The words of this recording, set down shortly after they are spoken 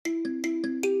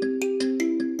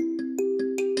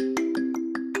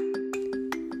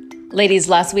Ladies,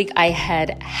 last week I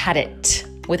had it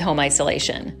with home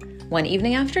isolation. One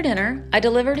evening after dinner, I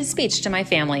delivered a speech to my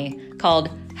family called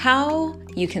How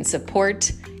You Can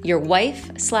Support Your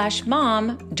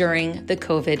Wife/Mom During the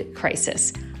COVID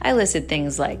Crisis. I listed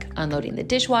things like unloading the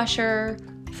dishwasher,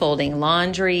 folding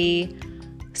laundry,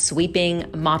 sweeping,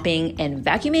 mopping, and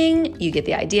vacuuming. You get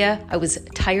the idea. I was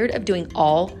tired of doing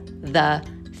all the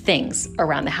things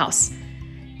around the house.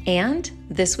 And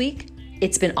this week,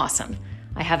 it's been awesome.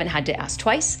 I haven't had to ask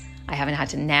twice. I haven't had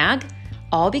to nag,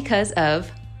 all because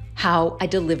of how I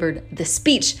delivered the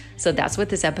speech. So that's what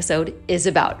this episode is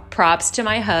about. Props to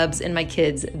my hubs and my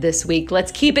kids this week.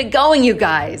 Let's keep it going, you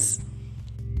guys.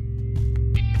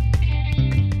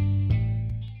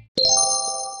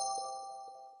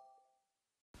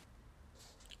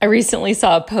 I recently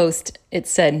saw a post. It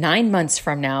said 9 months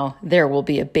from now, there will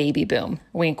be a baby boom.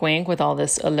 Wink, wink, with all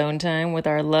this alone time with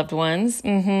our loved ones.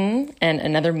 And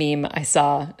another meme I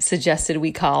saw suggested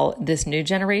we call this new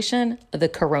generation the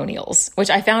Coronials, which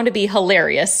I found to be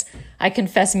hilarious. I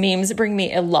confess memes bring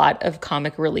me a lot of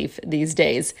comic relief these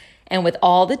days. And with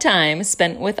all the time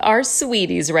spent with our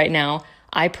sweeties right now,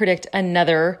 I predict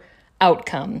another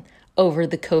outcome over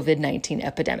the COVID-19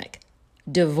 epidemic: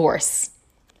 divorce.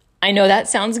 I know that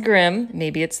sounds grim.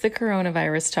 Maybe it's the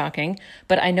coronavirus talking,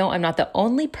 but I know I'm not the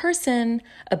only person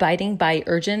abiding by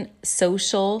urgent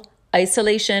social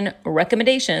isolation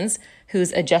recommendations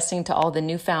who's adjusting to all the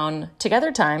newfound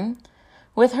together time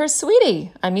with her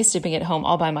sweetie. I'm used to being at home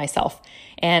all by myself,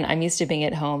 and I'm used to being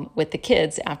at home with the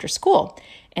kids after school.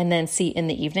 And then in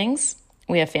the evenings,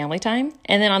 we have family time.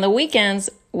 And then on the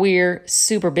weekends, we're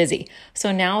super busy.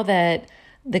 So now that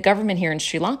the government here in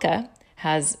Sri Lanka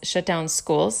has shut down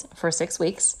schools for 6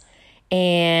 weeks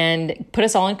and put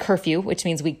us all in curfew, which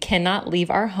means we cannot leave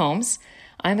our homes,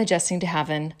 I'm adjusting to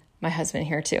having my husband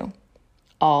here too,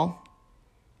 all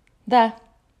the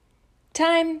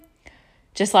time.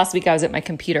 Just last week, I was at my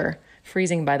computer,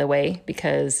 freezing, by the way,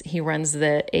 because he runs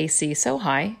the AC so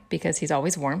high because he's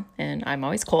always warm and I'm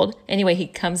always cold. Anyway, he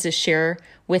comes to share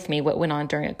with me what went on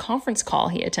during a conference call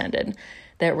he attended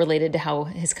that related to how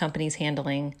his company's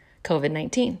handling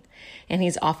COVID-19. And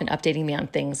he's often updating me on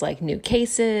things like new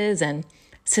cases and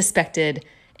suspected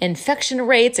infection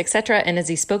rates, etc. And as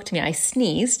he spoke to me, I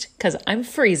sneezed because I'm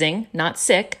freezing, not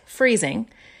sick, freezing.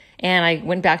 And I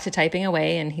went back to typing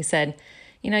away and he said,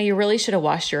 you really should have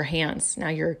washed your hands. Now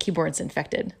your keyboard's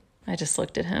infected. I just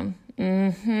looked at him.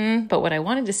 But what I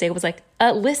wanted to say was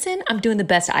listen, I'm doing the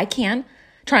best I can.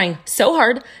 Trying so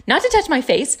hard not to touch my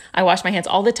face. I wash my hands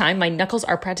all the time. My knuckles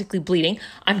are practically bleeding.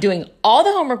 I'm doing all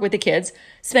the homework with the kids,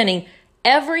 spending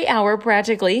every hour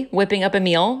practically whipping up a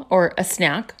meal or a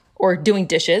snack or doing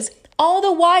dishes. All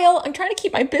the while, I'm trying to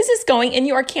keep my business going, and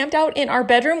you are camped out in our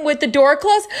bedroom with the door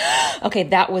closed. Okay,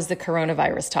 that was the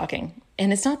coronavirus talking.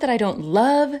 And it's not that I don't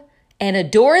love and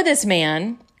adore this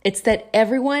man. It's that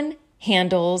everyone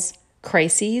handles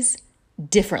crises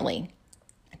differently.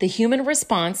 The human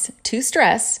response to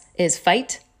stress is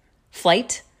fight,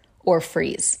 flight, or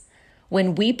freeze.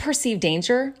 When we perceive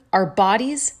danger, our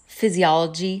body's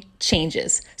physiology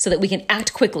changes so that we can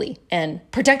act quickly and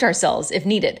protect ourselves if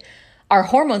needed. Our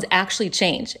hormones actually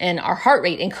change and our heart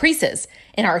rate increases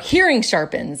and our hearing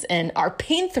sharpens and our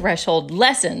pain threshold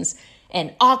lessens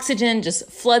and oxygen just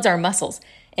floods our muscles.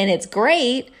 And it's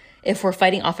great if we're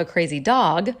fighting off a crazy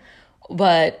dog.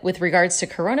 But with regards to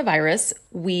coronavirus,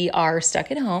 we are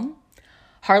stuck at home,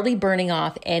 hardly burning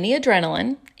off any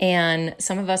adrenaline, and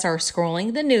some of us are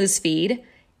scrolling the news feed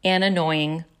and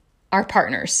annoying our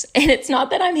partners. And it's not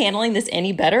that I'm handling this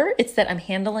any better, it's that I'm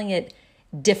handling it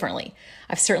differently.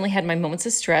 I've certainly had my moments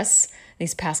of stress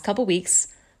these past couple weeks,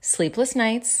 sleepless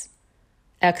nights,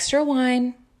 extra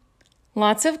wine,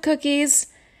 lots of cookies,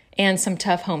 and some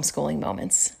tough homeschooling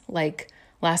moments, like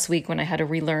last week when I had to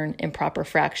relearn improper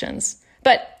fractions.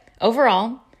 But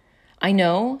overall, I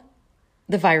know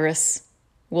the virus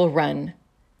will run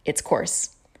its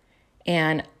course.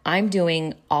 And I'm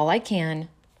doing all I can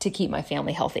to keep my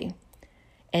family healthy.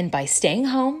 And by staying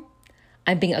home,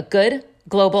 I'm being a good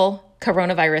global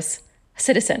coronavirus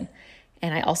citizen.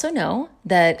 And I also know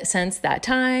that since that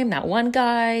time, that one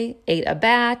guy ate a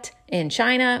bat in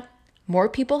China, more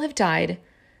people have died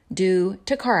due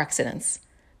to car accidents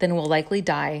than will likely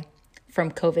die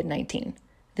from COVID-19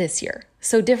 this year.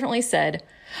 So differently said,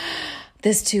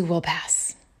 this too will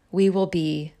pass. We will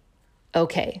be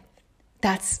okay.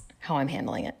 That's how I'm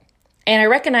handling it. And I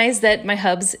recognize that my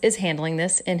hubs is handling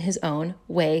this in his own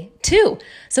way too.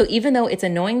 So even though it's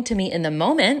annoying to me in the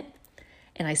moment,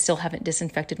 and I still haven't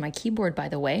disinfected my keyboard, by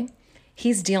the way,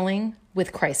 he's dealing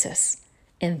with crisis.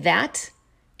 And that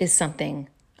is something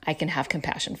I can have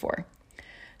compassion for.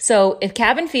 So if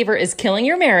cabin fever is killing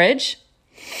your marriage,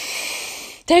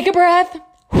 take a breath.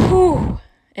 Whew,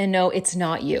 and no, it's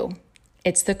not you.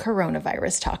 It's the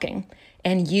coronavirus talking.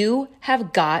 And you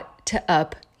have got to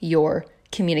up your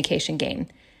communication game.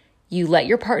 You let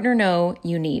your partner know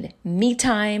you need me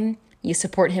time. You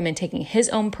support him in taking his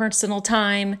own personal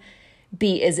time.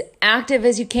 Be as active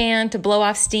as you can to blow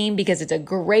off steam because it's a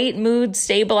great mood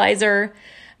stabilizer.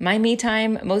 My me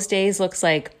time most days looks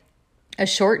like a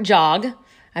short jog.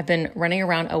 I've been running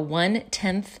around a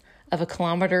 1/10 of a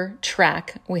kilometer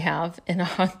track we have in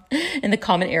the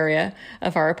common area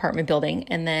of our apartment building.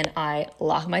 And then I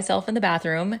lock myself in the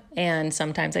bathroom and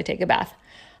sometimes I take a bath.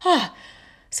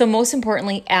 So most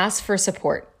importantly, ask for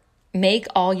support. Make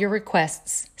all your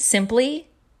requests simply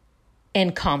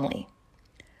and calmly.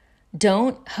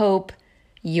 Don't hope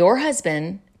your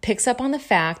husband picks up on the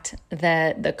fact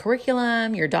that the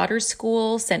curriculum your daughter's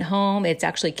school sent home, it's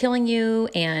actually killing you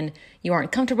and you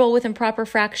aren't comfortable with improper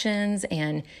fractions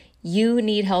and you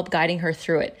need help guiding her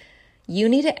through it. You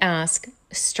need to ask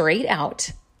straight out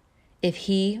if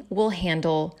he will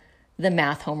handle the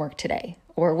math homework today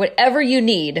or whatever you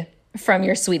need from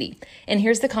your sweetie. And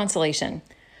here's the consolation.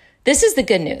 This is the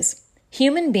good news.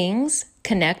 Human beings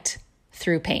connect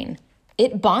through pain.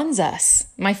 It bonds us.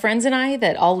 My friends and I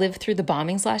that all lived through the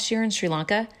bombings last year in Sri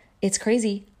Lanka, it's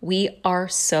crazy. We are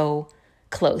so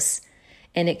close.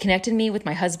 And it connected me with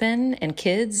my husband and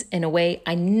kids in a way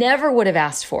I never would have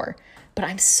asked for, but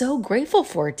I'm so grateful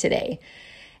for today.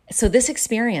 So this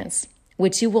experience,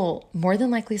 which you will more than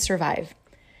likely survive,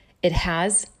 it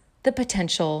has the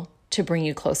potential to bring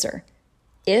you closer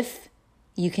if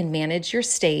you can manage your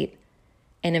state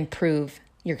and improve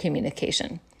your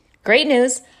communication. Great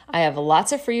news. I have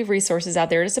lots of free resources out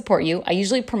there to support you. I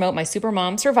usually promote my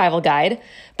Supermom Survival Guide,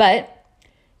 but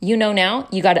you know now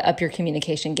you got to up your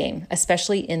communication game,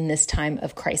 especially in this time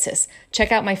of crisis.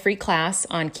 Check out my free class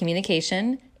on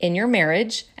communication in your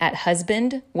marriage at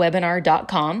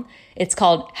husbandwebinar.com. It's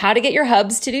called How to Get Your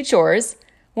Hubs to Do Chores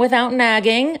Without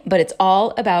Nagging, but it's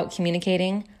all about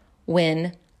communicating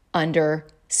when under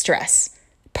stress.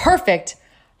 Perfect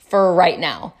for right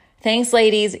now. Thanks,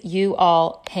 ladies. You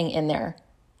all hang in there.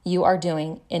 You are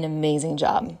doing an amazing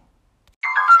job.